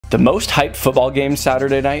The most hyped football game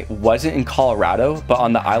Saturday night wasn't in Colorado, but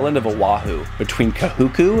on the island of Oahu, between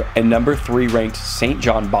Kahuku and number 3 ranked St.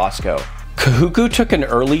 John Bosco. Kahuku took an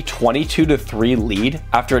early 22-3 lead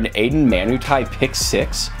after an Aiden Manutai pick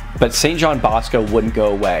 6, but St. John Bosco wouldn't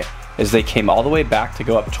go away as they came all the way back to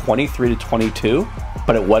go up 23-22,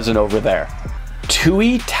 but it wasn't over there.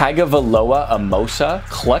 Tui Tagovailoa Amosa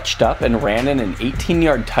clutched up and ran in an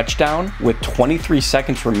 18-yard touchdown with 23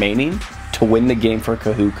 seconds remaining to win the game for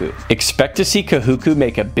Kahuku. Expect to see Kahuku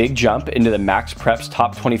make a big jump into the MaxPreps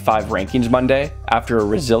top 25 rankings Monday after a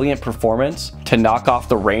resilient performance to knock off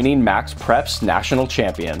the reigning MaxPreps national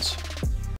champions.